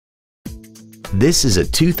This is a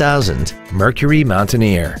 2000 Mercury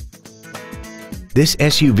Mountaineer. This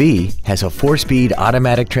SUV has a 4-speed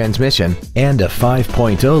automatic transmission and a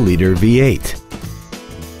 5.0-liter V8.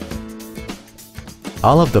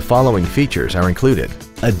 All of the following features are included: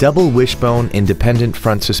 a double wishbone independent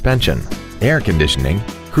front suspension, air conditioning,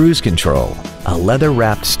 cruise control, a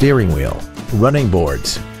leather-wrapped steering wheel, running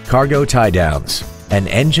boards, cargo tie-downs, an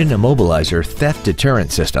engine immobilizer theft deterrent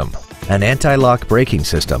system, an anti-lock braking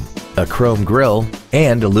system, a chrome grille,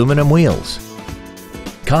 and aluminum wheels.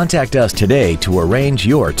 Contact us today to arrange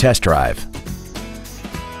your test drive.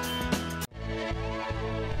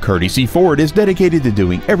 Courtesy Ford is dedicated to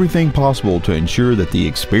doing everything possible to ensure that the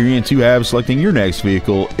experience you have selecting your next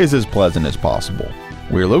vehicle is as pleasant as possible.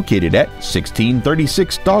 We're located at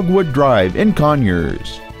 1636 Dogwood Drive in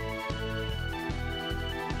Conyers.